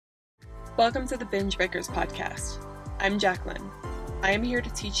Welcome to the Binge Breakers podcast. I'm Jacqueline. I am here to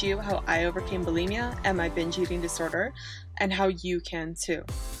teach you how I overcame bulimia and my binge eating disorder, and how you can too.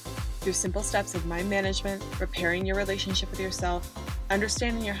 Through simple steps of mind management, repairing your relationship with yourself,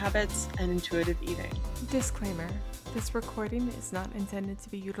 understanding your habits, and intuitive eating. Disclaimer: this recording is not intended to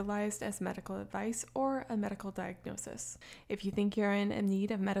be utilized as medical advice or a medical diagnosis. If you think you're in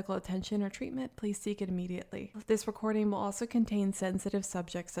need of medical attention or treatment, please seek it immediately. This recording will also contain sensitive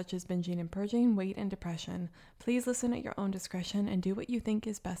subjects such as binging and purging, weight, and depression. Please listen at your own discretion and do what you think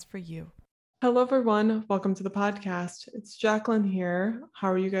is best for you. Hello, everyone. Welcome to the podcast. It's Jacqueline here. How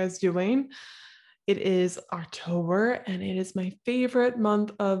are you guys doing? It is October and it is my favorite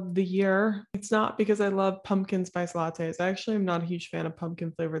month of the year. It's not because I love pumpkin spice lattes. I actually am not a huge fan of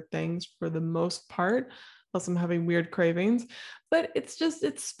pumpkin flavored things for the most part, unless I'm having weird cravings, but it's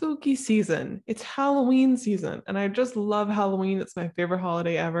spooky season. It's Halloween season. And I just love Halloween. It's my favorite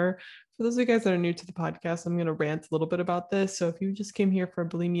holiday ever. For those of you guys that are new to the podcast, I'm going to rant a little bit about this. So if you just came here for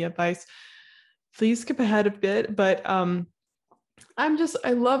bulimia advice, please skip ahead a bit. But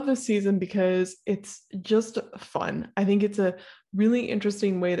I love this season because it's just fun. I think it's a really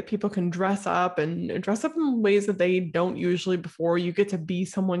interesting way that people can dress up and dress up in ways that they don't usually before. You get to be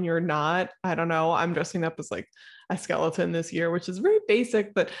someone you're not. I don't know. I'm dressing up as like a skeleton this year, which is very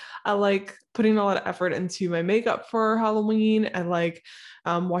basic, but I like putting a lot of effort into my makeup for Halloween. I like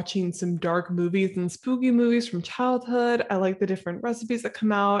watching some dark movies and spooky movies from childhood. I like the different recipes that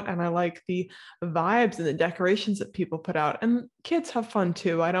come out, and I like the vibes and the decorations that people put out. And kids have fun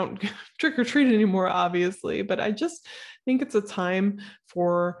too. I don't trick or treat anymore, obviously, but I just think it's a time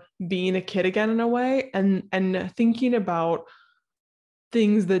for being a kid again in a way, and thinking about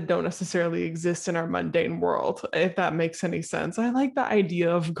things that don't necessarily exist in our mundane world, if that makes any sense. I like the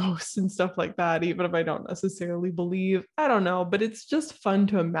idea of ghosts and stuff like that, even if I don't necessarily believe, I don't know, but it's just fun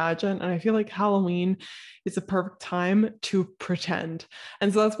to imagine. And I feel like Halloween is a perfect time to pretend.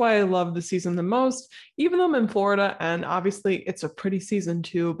 And so that's why I love the season the most, even though I'm in Florida, and obviously it's a pretty season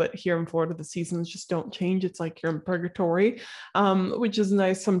too, but here in Florida, the seasons just don't change. It's like you're in purgatory, which is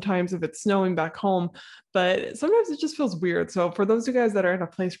nice sometimes if it's snowing back home, but sometimes it just feels weird. So for those of you guys that are in a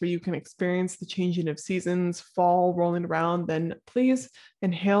place where you can experience the changing of seasons, fall rolling around, then please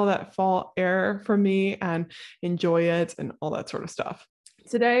inhale that fall air from me and enjoy it and all that sort of stuff.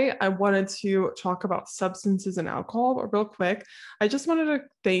 Today, I wanted to talk about substances and alcohol, but real quick, I just wanted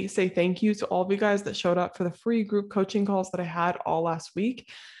to say thank you to all of you guys that showed up for the free group coaching calls that I had all last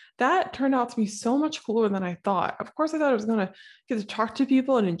week. That turned out to be so much cooler than I thought. Of course, I thought I was going to get to talk to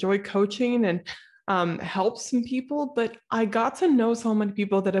people and enjoy coaching and help some people, but I got to know so many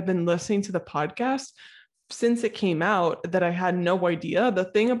people that have been listening to the podcast since it came out that I had no idea. The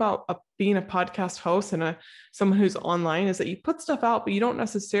thing about being a podcast host and someone who's online is that you put stuff out, but you don't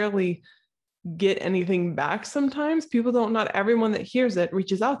necessarily get anything back. Sometimes not everyone that hears it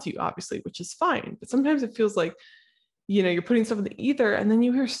reaches out to you, obviously, which is fine. But sometimes it feels like, you're putting stuff in the ether and then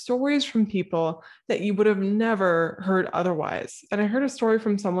you hear stories from people that you would have never heard otherwise. And I heard a story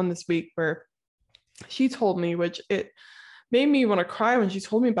from someone this week where she told me, which it made me want to cry when she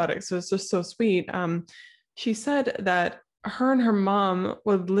told me about it. So it's just so sweet. She said that her and her mom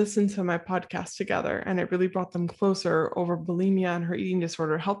would listen to my podcast together, and it really brought them closer over bulimia and her eating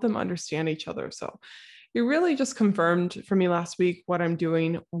disorder, helped them understand each other. So it really just confirmed for me last week what I'm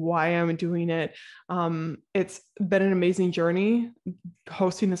doing, why I'm doing it. It's been an amazing journey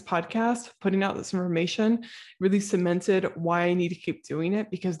hosting this podcast, putting out this information, really cemented why I need to keep doing it,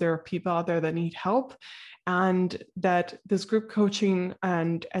 because there are people out there that need help. And that this group coaching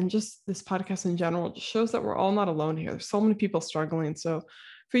and just this podcast in general just shows that we're all not alone here. There's so many people struggling. So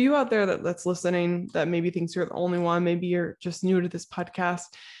for you out there that's listening, that maybe thinks you're the only one, maybe you're just new to this podcast,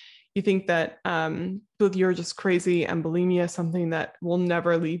 you think that you're just crazy and bulimia is something that will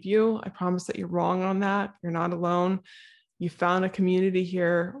never leave you. I promise that you're wrong on that. You're not alone. You found a community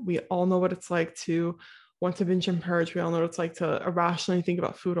here. We all know what it's like to want to binge and purge. We all know what it's like to irrationally think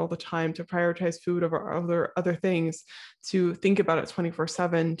about food all the time, to prioritize food over other things, to think about it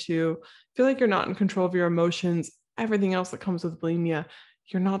 24/7, to feel like you're not in control of your emotions, everything else that comes with bulimia.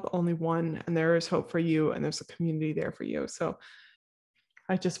 You're not the only one, and there is hope for you, and there's a community there for you. So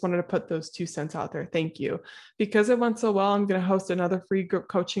I just wanted to put those 2 cents out there. Thank you. Because it went so well, I'm going to host another free group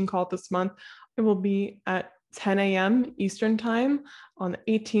coaching call this month. It will be at 10 a.m. Eastern time on the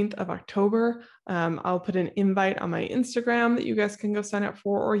 18th of October. I'll put an invite on my Instagram that you guys can go sign up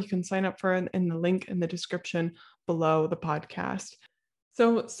for, or you can sign up for in the link in the description below the podcast.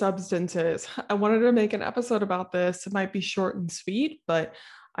 So substances, I wanted to make an episode about this. It might be short and sweet, but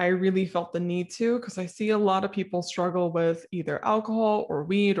I really felt the need to, because I see a lot of people struggle with either alcohol or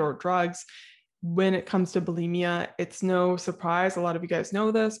weed or drugs. When it comes to bulimia, it's no surprise. A lot of you guys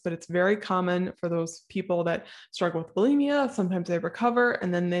know this, but it's very common for those people that struggle with bulimia. Sometimes they recover,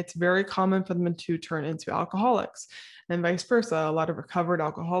 and then it's very common for them to turn into alcoholics, and vice versa. A lot of recovered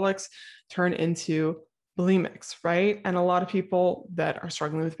alcoholics turn into bulimics, right? And a lot of people that are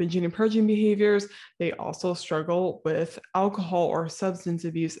struggling with binging and purging behaviors, they also struggle with alcohol or substance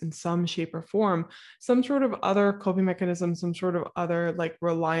abuse in some shape or form, some sort of other coping mechanism, some sort of other like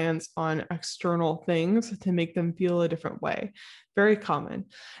reliance on external things to make them feel a different way. Very common.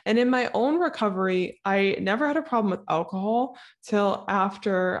 And in my own recovery, I never had a problem with alcohol till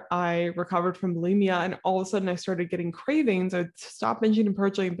after I recovered from bulimia. And all of a sudden I started getting cravings. I'd stop binging and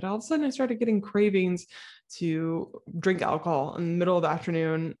purging, but all of a sudden I started getting cravings to drink alcohol in the middle of the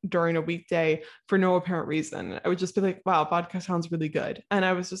afternoon during a weekday for no apparent reason. I would just be like, wow, vodka sounds really good. And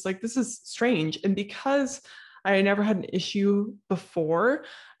I was just like, this is strange. And because I never had an issue before,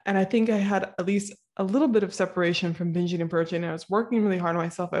 and I think I had at least a little bit of separation from binging and purging, and I was working really hard on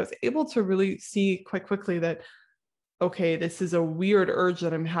myself, I was able to really see quite quickly that, okay, this is a weird urge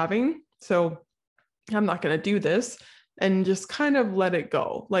that I'm having. So I'm not going to do this, and just kind of let it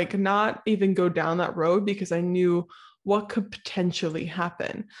go, like not even go down that road, because I knew what could potentially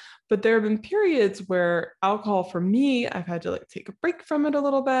happen. But there have been periods where alcohol for me, I've had to like take a break from it a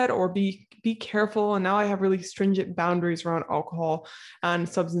little bit or be careful. And now I have really stringent boundaries around alcohol and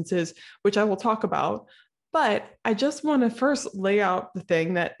substances, which I will talk about. But I just want to first lay out the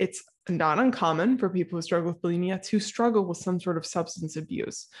thing that it's not uncommon for people who struggle with bulimia to struggle with some sort of substance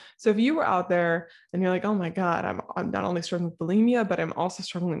abuse. So if you were out there and you're like, oh my God, I'm not only struggling with bulimia, but I'm also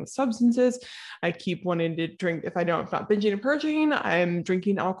struggling with substances. I keep wanting to drink. If I'm not binging and purging, I'm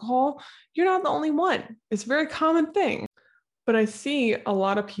drinking alcohol. You're not the only one. It's a very common thing. But I see a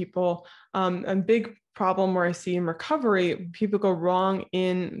lot of people, a big problem where I see in recovery, people go wrong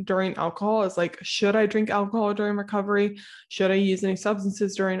during alcohol is like, should I drink alcohol during recovery? Should I use any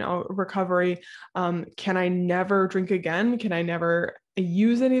substances during recovery? Can I never drink again? Can I never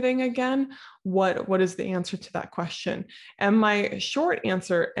use anything again? What is the answer to that question? And my short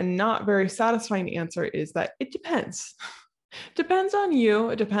answer, and not very satisfying answer, is that it depends. Depends on you.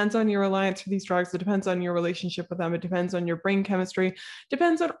 It depends on your reliance for these drugs. It depends on your relationship with them. It depends on your brain chemistry.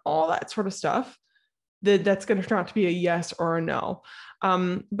 Depends on all that sort of stuff. That's going to turn out to be a yes or a no.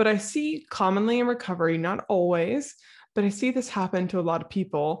 But I see commonly in recovery, not always, but I see this happen to a lot of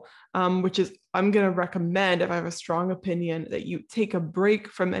people, which is I'm going to recommend, if I have a strong opinion, that you take a break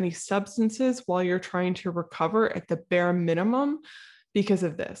from any substances while you're trying to recover at the bare minimum because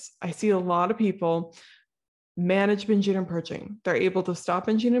of this. I see a lot of people manage binging and purging. They're able to stop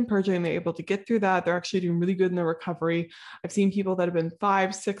binging and purging. They're able to get through that. They're actually doing really good in their recovery. I've seen people that have been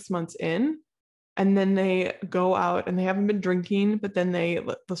 5-6 months in, and then they go out and they haven't been drinking, but then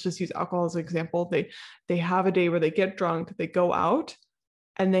let's just use alcohol as an example. They have a day where they get drunk, they go out,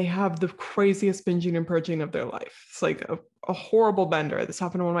 and they have the craziest binging and purging of their life. It's like a horrible bender. This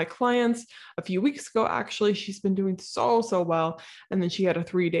happened to one of my clients a few weeks ago. Actually, she's been doing so well. And then she had a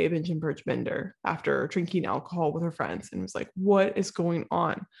 3-day binge and purge bender after drinking alcohol with her friends, and was like, what is going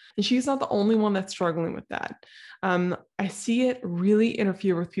on? And she's not the only one that's struggling with that. I see it really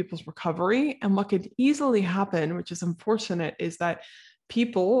interfere with people's recovery. And what could easily happen, which is unfortunate, is that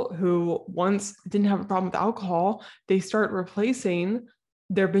people who once didn't have a problem with alcohol, they start replacing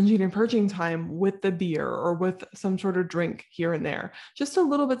their binging and purging time with the beer or with some sort of drink here and there, just a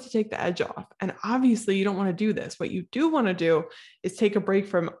little bit to take the edge off. And obviously you don't want to do this. What you do want to do is take a break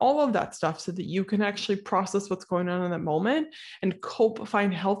from all of that stuff so that you can actually process what's going on in that moment and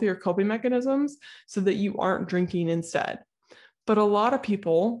find healthier coping mechanisms so that you aren't drinking instead. But a lot of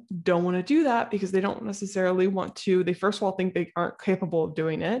people don't want to do that because they don't necessarily want to. They first of all think they aren't capable of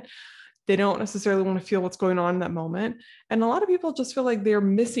doing it. They don't necessarily want to feel what's going on in that moment. And a lot of people just feel like they're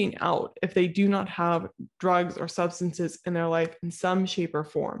missing out if they do not have drugs or substances in their life in some shape or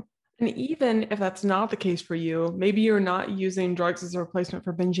form. And even if that's not the case for you, maybe you're not using drugs as a replacement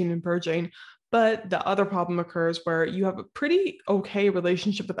for binging and purging, but the other problem occurs where you have a pretty okay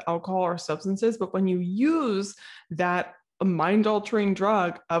relationship with alcohol or substances, but when you use that mind-altering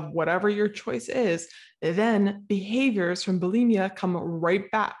drug of whatever your choice is, then behaviors from bulimia come right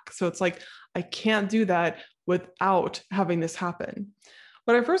back. So it's like, I can't do that without having this happen.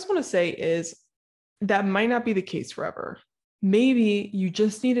 What I first want to say is that might not be the case forever. maybe you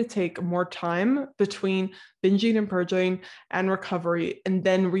just need to take more time between binging and purging and recovery, and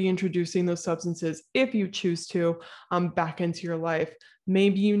then reintroducing those substances, if you choose to, back into your life.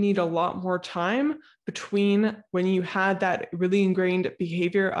 Maybe you need a lot more time between when you had that really ingrained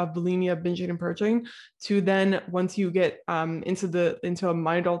behavior of bulimia, binging, and purging, to then, once you get into a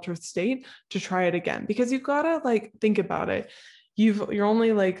mind altered state, to try it again. Because you've got to like think about it. You're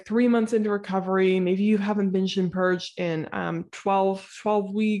only like 3 months into recovery. Maybe you haven't binged and purged in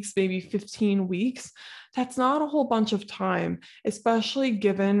 12 weeks, maybe 15 weeks. That's not a whole bunch of time, especially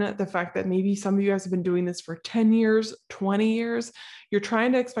given the fact that maybe some of you guys have been doing this for 10 years, 20 years. You're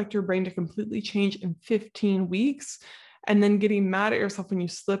trying to expect your brain to completely change in 15 weeks, and then getting mad at yourself when you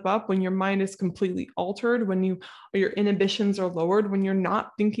slip up, when your mind is completely altered, when your inhibitions are lowered, when you're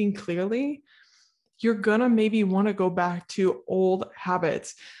not thinking clearly. You're gonna maybe want to go back to old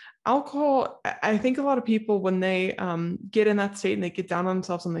habits. Alcohol, I think a lot of people, when they get in that state and they get down on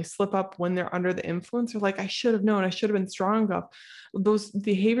themselves and they slip up when they're under the influence, they're like, I should have known, I should have been strong enough. Those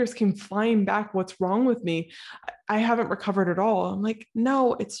behaviors came flying back. What's wrong with me? I haven't recovered at all. I'm like,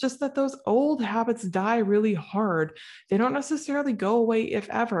 no, it's just that those old habits die really hard. They don't necessarily go away, if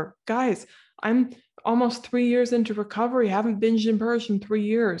ever. Guys, I'm almost 3 years into recovery, haven't binged and purged in 3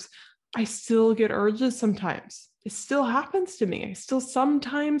 years. I still get urges sometimes. It still happens to me. I still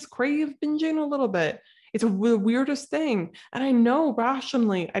sometimes crave binging a little bit. It's the weirdest thing. And I know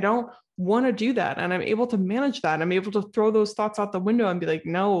rationally I don't want to do that. And I'm able to manage that. I'm able to throw those thoughts out the window and be like,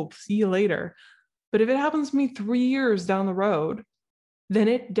 no, see you later. But if it happens to me 3 years down the road, then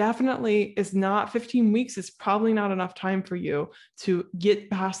it definitely is not 15 weeks. Is probably not enough time for you to get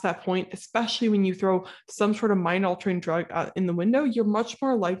past that point, especially when you throw some sort of mind altering drug in the window. You're much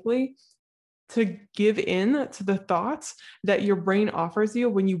more likely to give in to the thoughts that your brain offers you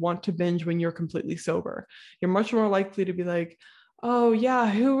when you want to binge when you're completely sober. You're much more likely to be like, oh yeah,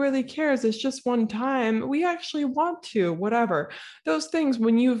 who really cares? It's just one time. We actually want to, whatever. Those things,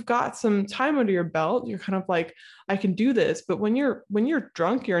 when you've got some time under your belt, you're kind of like, I can do this. But when you're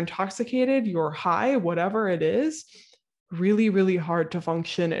drunk, you're intoxicated, you're high, whatever it is, really, really hard to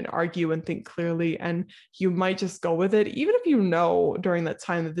function and argue and think clearly. And you might just go with it. Even if you know during that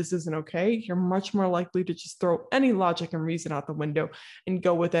time that this isn't okay, you're much more likely to just throw any logic and reason out the window and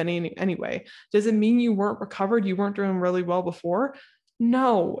go with any anyway. Does it mean you weren't recovered? You weren't doing really well before?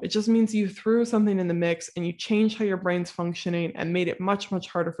 No, it just means you threw something in the mix and you changed how your brain's functioning and made it much, much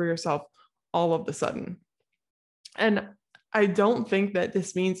harder for yourself all of a sudden. And I don't think that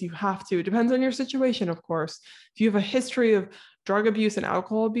this means you have to. It depends on your situation, of course. If you have a history of drug abuse and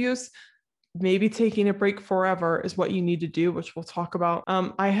alcohol abuse, maybe taking a break forever is what you need to do, which we'll talk about.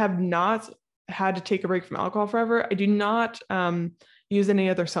 I have not had to take a break from alcohol forever. I do not use any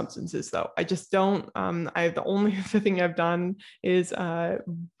other substances though. I just don't. The only thing I've done is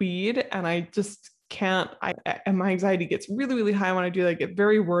weed, and I just can't. And my anxiety gets really, really high when I do that. I get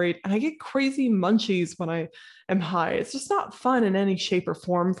very worried, and I get crazy munchies when I am high. It's just not fun in any shape or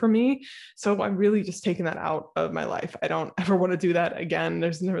form for me. So I'm really just taking that out of my life. I don't ever want to do that again.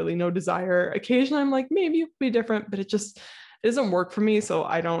 There's really no desire. Occasionally I'm like, maybe it would be different, but it doesn't work for me. So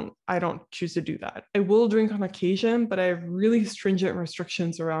I don't choose to do that. I will drink on occasion, but I have really stringent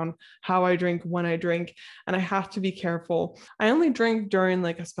restrictions around how I drink, when I drink, and I have to be careful. I only drink during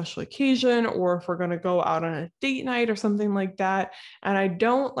like a special occasion, or if we're going to go out on a date night or something like that. And I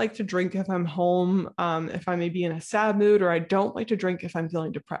don't like to drink if I'm home, if I may be in a sad mood, or I don't like to drink if I'm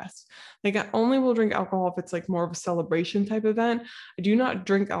feeling depressed. Like I only will drink alcohol if it's like more of a celebration type event. I do not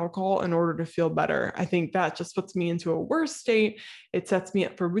drink alcohol in order to feel better. I think that just puts me into a worse state. It sets me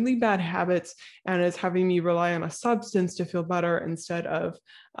up for really bad habits and is having me rely on a substance to feel better instead of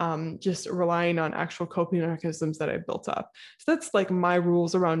just relying on actual coping mechanisms that I've built up. So that's like my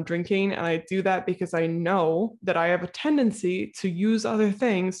rules around drinking. And I do that because I know that I have a tendency to use other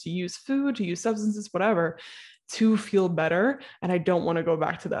things, to use food, to use substances, whatever, to feel better. And I don't want to go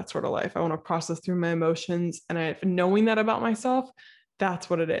back to that sort of life. I want to process through my emotions. And knowing that about myself,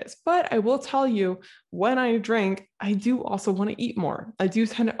 that's what it is. But I will tell you, when I drink, I do also want to eat more. I do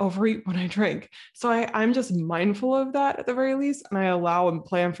tend to overeat when I drink. So I'm just mindful of that at the very least. And I allow and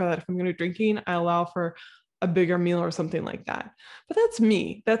plan for that. If I'm going to be drinking, I allow for a bigger meal or something like that. But that's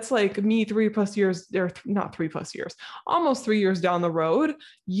me. That's like me 3+ years, or not 3+ years, almost 3 years down the road.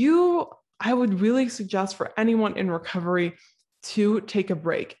 I would really suggest for anyone in recovery to take a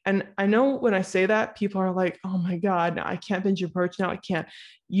break. And I know when I say that, people are like, oh my God, I can't binge and purge now. I can't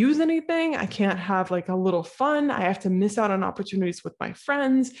use anything. I can't have like a little fun. I have to miss out on opportunities with my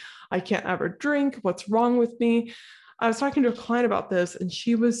friends. I can't ever drink. What's wrong with me? I was talking to a client about this, and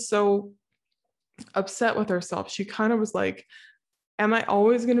she was so upset with herself. She kind of was like, am I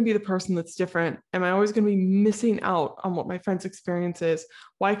always going to be the person that's different? Am I always going to be missing out on what my friend's experience is?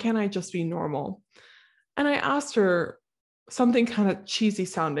 Why can't I just be normal? And I asked her something kind of cheesy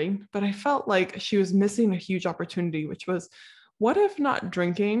sounding, but I felt like she was missing a huge opportunity, which was, what if not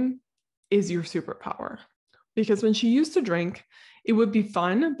drinking is your superpower? Because when she used to drink, it would be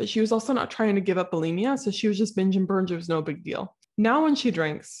fun, but she was also not trying to give up bulimia. So she was just binge and binge. It was no big deal. Now when she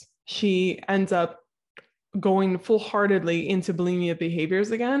drinks, she ends up going full-heartedly into bulimia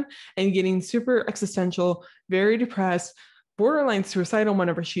behaviors again and getting super existential, very depressed, borderline suicidal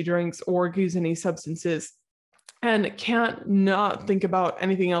whenever she drinks or uses any substances, and can't not think about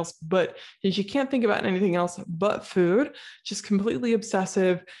anything else but, and she can't think about anything else but food. She's completely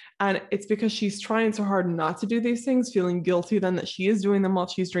obsessive. And it's because she's trying so hard not to do these things, feeling guilty then that she is doing them while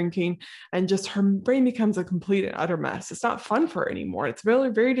she's drinking. And just her brain becomes a complete and utter mess. It's not fun for her anymore. It's really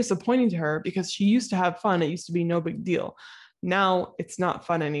very disappointing to her because she used to have fun. It used to be no big deal. Now it's not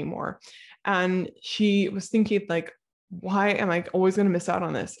fun anymore. And she was thinking like, why am I always going to miss out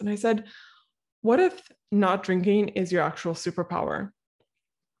on this? And I said, what if not drinking is your actual superpower?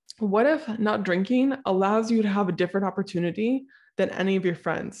 What if not drinking allows you to have a different opportunity than any of your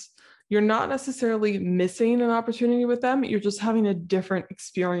friends? You're not necessarily missing an opportunity with them. You're just having a different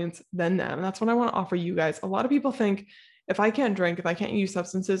experience than them. And that's what I want to offer you guys. A lot of people think if I can't drink, if I can't use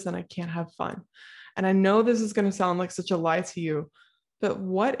substances, then I can't have fun. And I know this is going to sound like such a lie to you, but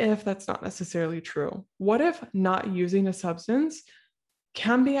what if that's not necessarily true? What if not using a substance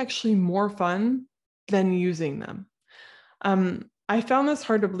can be actually more fun than using them? I found this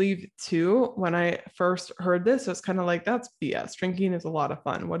hard to believe too. When I first heard this, it was kind of like, that's BS. Drinking is a lot of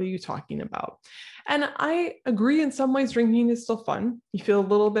fun. What are you talking about? And I agree in some ways, drinking is still fun. You feel a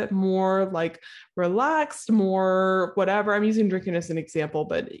little bit more like relaxed, more whatever. I'm using drinking as an example,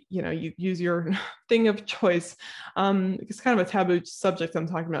 but you use your thing of choice. It's kind of a taboo subject I'm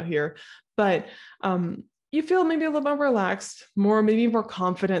talking about here, but you feel maybe a little more relaxed, maybe more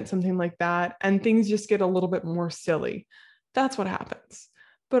confident, something like that. And things just get a little bit more silly. That's what happens.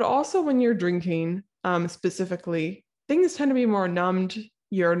 But also when you're drinking, specifically, things tend to be more numbed.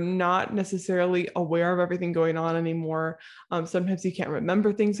 You're not necessarily aware of everything going on anymore. Sometimes you can't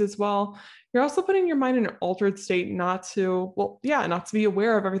remember things as well. You're also putting your mind in an altered state not to be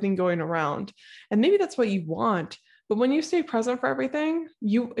aware of everything going around. And maybe that's what you want. But when you stay present for everything,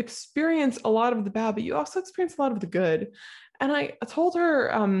 you experience a lot of the bad, but you also experience a lot of the good. And I told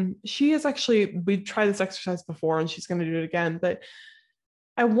her, we've tried this exercise before and she's going to do it again, but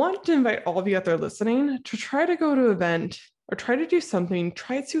I want to invite all of you out there listening to try to go to an event or try to do something,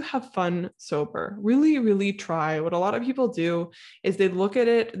 try to have fun sober. Really, really try. What a lot of people do is they look at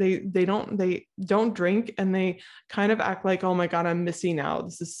it, they don't drink and they kind of act like, oh my God, I'm missing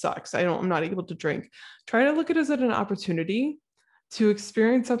out. This sucks. I'm not able to drink. Try to look at it as an opportunity to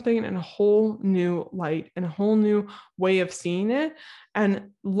experience something in a whole new light and a whole new way of seeing it, and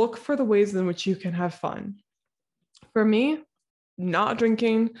look for the ways in which you can have fun. For me, not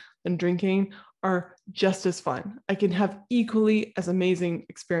drinking and drinking are just as fun. I can have equally as amazing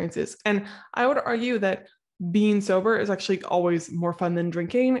experiences. And I would argue that being sober is actually always more fun than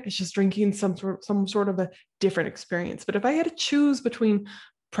drinking. It's just drinking some sort of a different experience. But if I had to choose between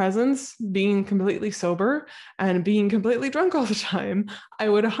presence, being completely sober, and being completely drunk all the time, I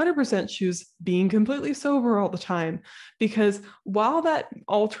would 100% choose being completely sober all the time. Because while that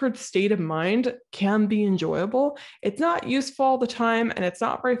altered state of mind can be enjoyable, it's not useful all the time, and it's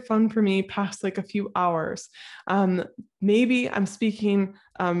not very fun for me past like a few hours. Maybe I'm speaking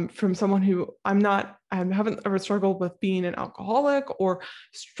from someone who I haven't ever struggled with being an alcoholic or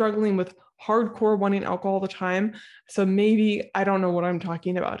struggling with hardcore wanting alcohol all the time. So maybe I don't know what I'm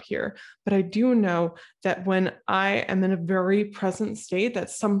talking about here, but I do know that when I am in a very present state,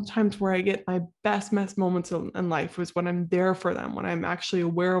 that's sometimes where I get my best moments in life, was when I'm there for them, when I'm actually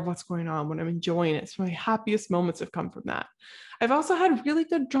aware of what's going on, when I'm enjoying it. So my happiest moments have come from that. I've also had really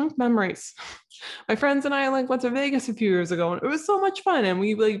good drunk memories. My friends and I went to Vegas a few years ago, and it was so much fun, and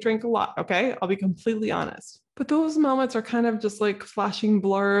we drank a lot. Okay, I'll be completely honest. But those moments are kind of just like flashing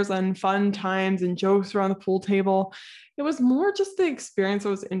blurs and fun times and jokes around the pool table. It was more just the experience that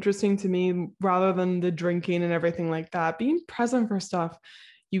was interesting to me rather than the drinking and everything like that. Being present for stuff,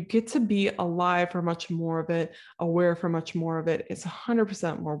 you get to be alive for much more of it, aware for much more of it. It's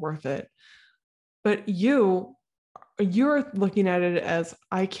 100% more worth it. But you're looking at it as,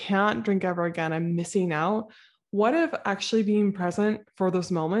 I can't drink ever again. I'm missing out. what if actually being present for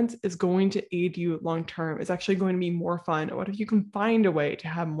those moments is going to aid you long term? It's actually going to be more fun. What if you can find a way to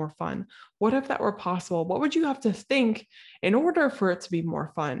have more fun? What if that were possible? What would you have to think in order for it to be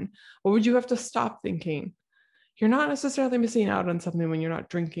more fun? What would you have to stop thinking? You're not necessarily missing out on something when you're not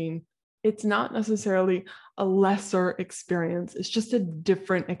drinking. It's not necessarily a lesser experience. It's just a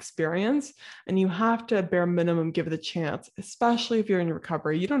different experience. And you have to, bare minimum, give it a chance, especially if you're in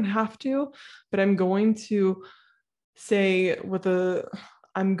recovery. You don't have to, but I'm going to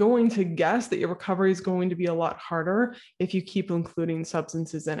guess that your recovery is going to be a lot harder if you keep including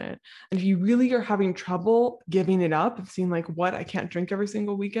substances in it. And if you really are having trouble giving it up, seeing like, what, I can't drink every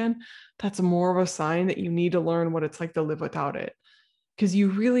single weekend, that's more of a sign that you need to learn what it's like to live without it. Because you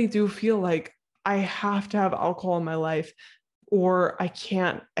really do feel like, I have to have alcohol in my life, or I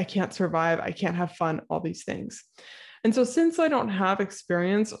can't survive, I can't have fun, all these things. And so since I don't have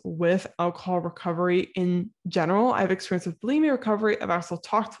experience with alcohol recovery in general, I have experience with bulimia recovery. I've also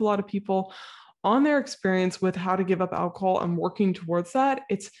talked to a lot of people on their experience with how to give up alcohol and working towards that.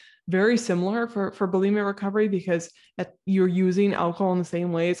 It's very similar for bulimia recovery because you're using alcohol in the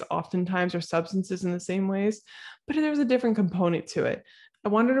same ways, oftentimes, or substances in the same ways, but there's a different component to it. I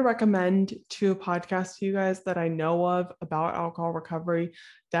wanted to recommend 2 podcasts to you guys that I know of about alcohol recovery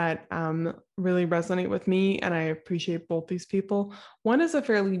that really resonate with me, and I appreciate both these people. One is a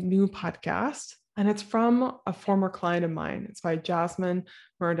fairly new podcast, and it's from a former client of mine. It's by Jasmine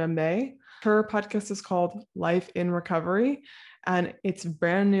Muradambe. Her podcast is called Life in Recovery, and it's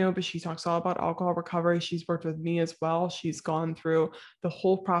brand new, but she talks all about alcohol recovery. She's worked with me as well. She's gone through the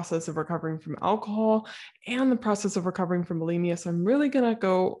whole process of recovering from alcohol and the process of recovering from bulimia. So I'm really going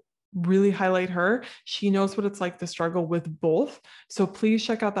to really highlight her. She knows what it's like to struggle with both. So please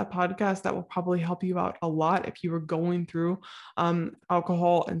check out that podcast. That will probably help you out a lot if you were going through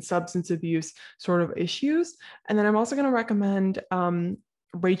alcohol and substance abuse sort of issues. And then I'm also going to recommend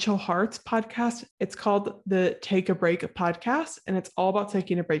Rachel Hart's podcast. It's called the Take a Break podcast, and it's all about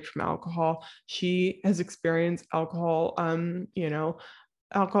taking a break from alcohol. She has experienced alcohol,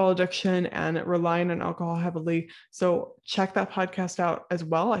 alcohol addiction and relying on alcohol heavily. So check that podcast out as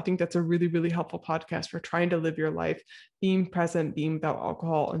well. I think that's a really, really helpful podcast for trying to live your life, being present, being without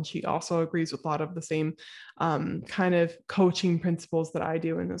alcohol. And she also agrees with a lot of the same kind of coaching principles that I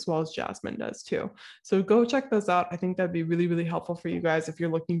do, and as well as Jasmine does too. So go check those out. I think that'd be really, really helpful for you guys if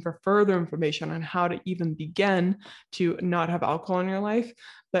you're looking for further information on how to even begin to not have alcohol in your life.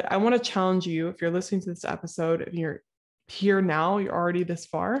 But I want to challenge you, if you're listening to this episode, if you're here now, you're already this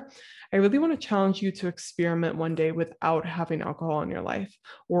far, I really want to challenge you to experiment one day without having alcohol in your life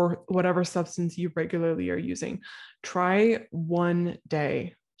or whatever substance you regularly are using. Try one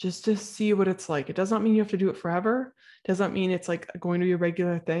day just to see what it's like. It does not mean you have to do it forever. It does not mean it's like going to be a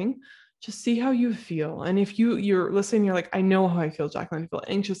regular thing. Just see how you feel. And if you're listening, you're like, I know how I feel, Jacqueline. I feel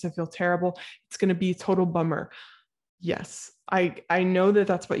anxious. I feel terrible. It's going to be a total bummer. Yes, I know that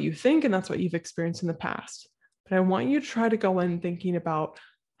that's what you think and that's what you've experienced in the past. But I want you to try to go in thinking about,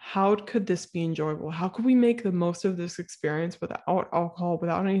 how could this be enjoyable? How could we make the most of this experience without alcohol,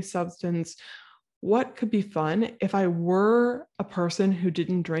 without any substance? What could be fun if I were a person who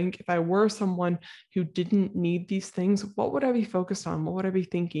didn't drink? If I were someone who didn't need these things, what would I be focused on? What would I be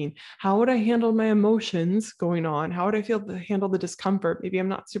thinking? How would I handle my emotions going on? How would I handle the discomfort? Maybe I'm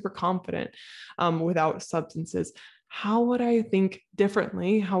not super confident without substances. How would I think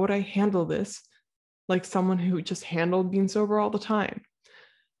differently? How would I handle this like someone who just handled being sober all the time?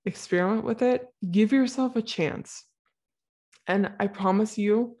 Experiment with it. Give yourself a chance. And I promise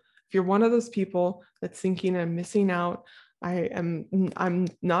you, if you're one of those people that's thinking, I'm missing out, I'm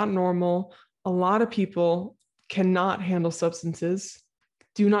not normal, a lot of people cannot handle substances,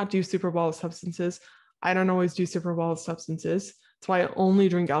 do not do super well with substances. I don't always do super well with substances. That's why I only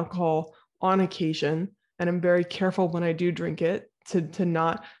drink alcohol on occasion. And I'm very careful when I do drink it to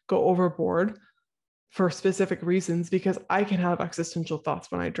not go overboard for specific reasons, because I can have existential thoughts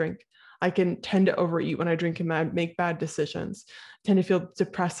when I drink. I can tend to overeat when I drink and make bad decisions. I tend to feel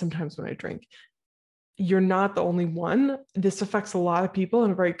depressed sometimes when I drink. You're not the only one. This affects a lot of people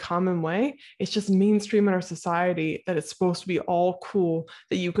in a very common way. It's just mainstream in our society that it's supposed to be all cool,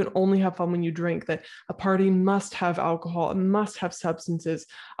 that you can only have fun when you drink, that a party must have alcohol and must have substances.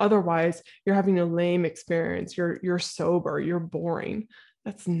 Otherwise, you're having a lame experience. You're sober, you're boring.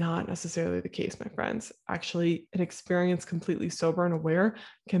 That's not necessarily the case, my friends. Actually, an experience completely sober and aware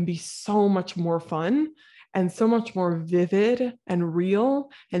can be so much more fun and so much more vivid and real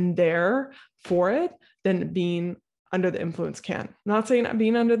and there for it than being under the influence can. I'm not saying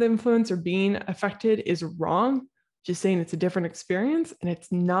being under the influence or being affected is wrong, just saying it's a different experience and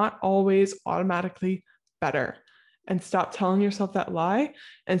it's not always automatically better. And stop telling yourself that lie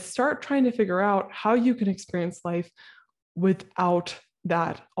and start trying to figure out how you can experience life without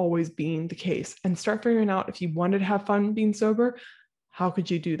that always being the case, and start figuring out if you wanted to have fun being sober, how could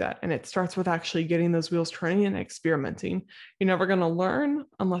you do that? And it starts with actually getting those wheels turning and experimenting. You're never going to learn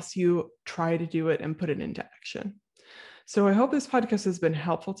unless you try to do it and put it into action. So I hope this podcast has been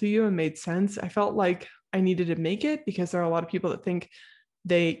helpful to you and made sense. I felt like I needed to make it because there are a lot of people that think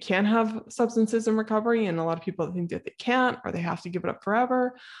they can have substances in recovery, and a lot of people that think that they can't, or they have to give it up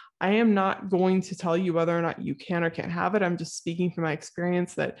forever. I am not going to tell you whether or not you can or can't have it. I'm just speaking from my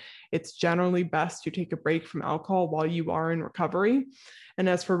experience that it's generally best to take a break from alcohol while you are in recovery. And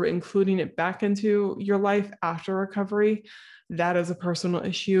as for including it back into your life after recovery, that is a personal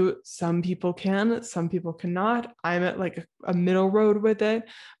issue. Some people can, some people cannot. I'm at like a middle road with it,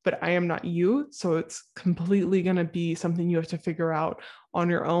 but I am not you. So it's completely going to be something you have to figure out on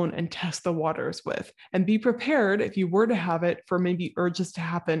your own and test the waters with, and be prepared if you were to have it for maybe urges to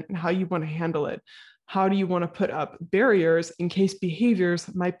happen and how you want to handle it. How do you want to put up barriers in case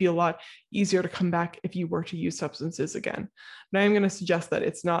behaviors might be a lot easier to come back if you were to use substances again? And I'm going to suggest that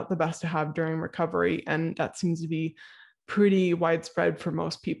it's not the best to have during recovery, and that seems to be pretty widespread for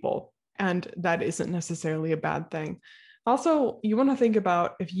most people, and that isn't necessarily a bad thing. Also, you want to think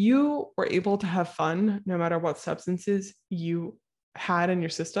about if you were able to have fun no matter what substances you had in your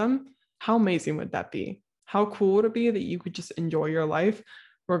system, how amazing would that be? How cool would it be that you could just enjoy your life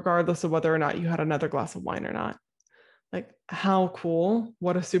regardless of whether or not you had another glass of wine or not? Like, how cool,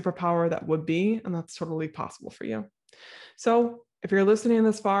 what a superpower that would be, and that's totally possible for you. So if you're listening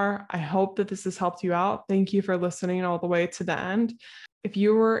this far, I hope that this has helped you out. Thank you for listening all the way to the end. If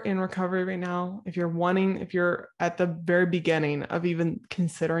you were in recovery right now, if you're at the very beginning of even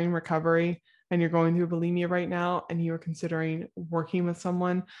considering recovery and you're going through bulimia right now and you're considering working with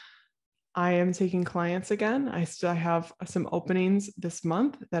someone, I am taking clients again. I still have some openings this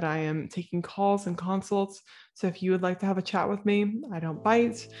month that I am taking calls and consults. So if you would like to have a chat with me, I don't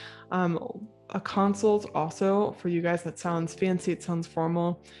bite. A consult also, for you guys, that sounds fancy, it sounds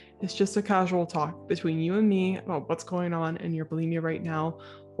formal. It's just a casual talk between you and me about what's going on in your bulimia right now,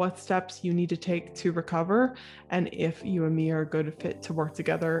 what steps you need to take to recover, and if you and me are a good fit to work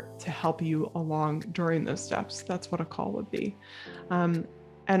together to help you along during those steps. That's what a call would be. And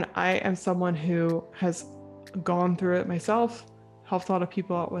I am someone who has gone through it myself, helped a lot of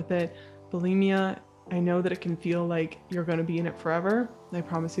people out with it. Bulimia, I know that it can feel like you're going to be in it forever. I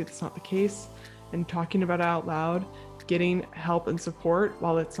promise you that's not the case. And talking about it out loud, getting help and support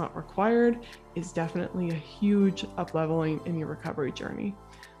while it's not required, is definitely a huge up-leveling in your recovery journey.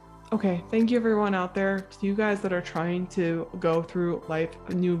 Okay, thank you everyone out there. To you guys that are trying to go through life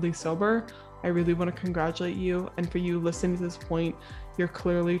newly sober, I really want to congratulate you. And for you listening to this point, you're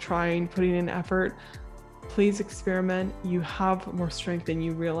clearly trying, putting in effort. Please experiment. You have more strength than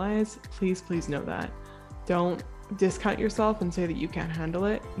you realize. Please know that. Don't discount yourself and say that you can't handle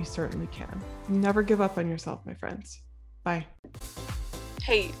it. You certainly can. Never give up on yourself, my friends. Bye.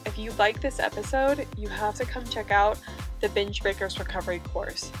 Hey, if you like this episode, you have to come check out the Binge Breakers Recovery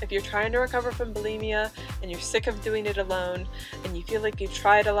course. If you're trying to recover from bulimia and you're sick of doing it alone and you feel like you've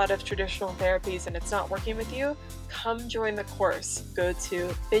tried a lot of traditional therapies and it's not working with you, come join the course. Go to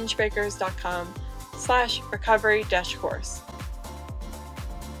bingebreakers.com/recovery-course.